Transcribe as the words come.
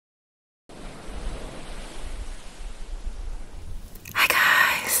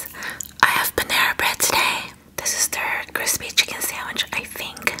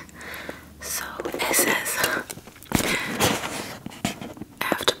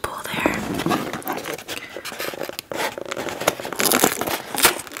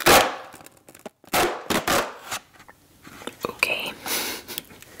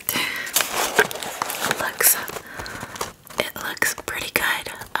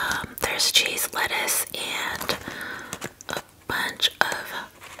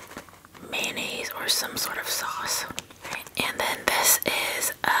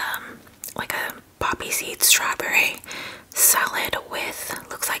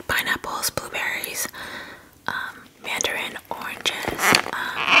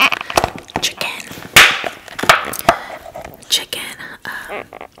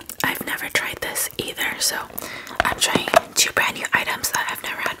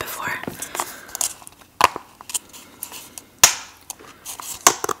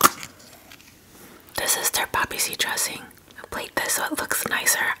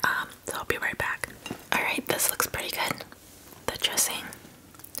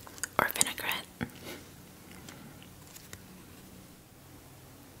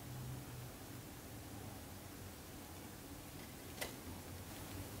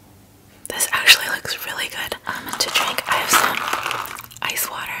looks really good. To drink, I have some ice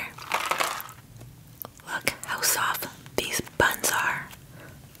water. Look how soft these buns are.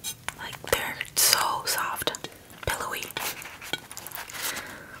 Like, they're so soft, pillowy.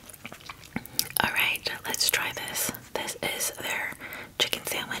 Alright, let's try this. This is their chicken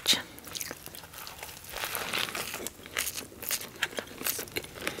sandwich.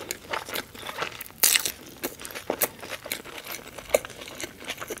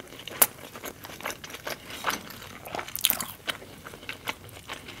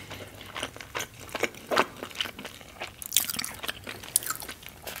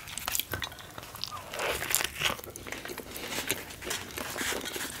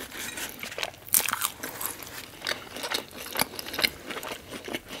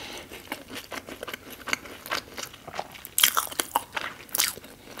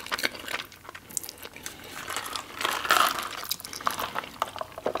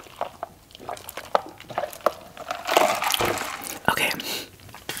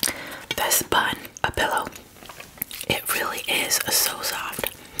 This bun, a pillow, it really is so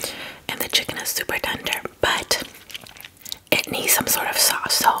soft, and the chicken is super tender, but it needs some sort of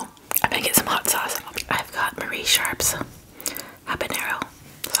sauce, so I'm gonna get some hot sauce. I've got Marie Sharp's habanero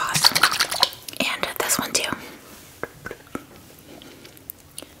sauce, and this one too.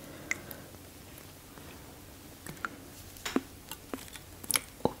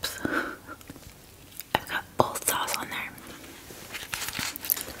 Oops. I've got both sauce on there.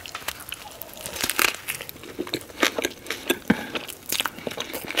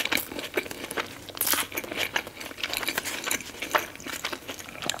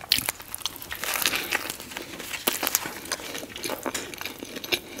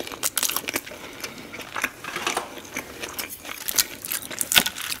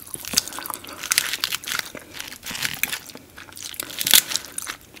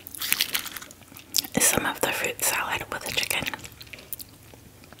 Some of the fruit salad with the chicken.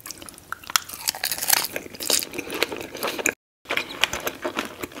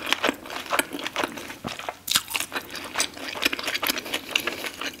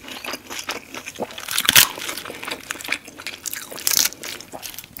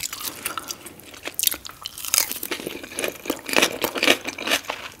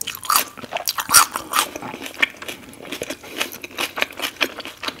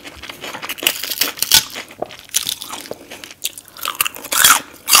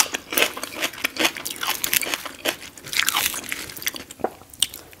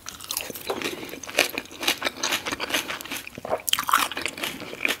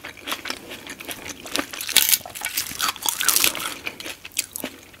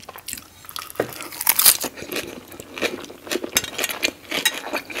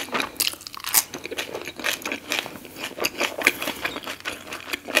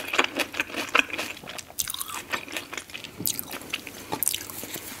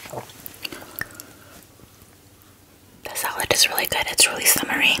 Salad is really good. It's really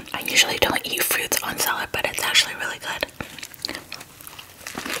summery. I usually don't eat fruits on salad, but it's actually really good.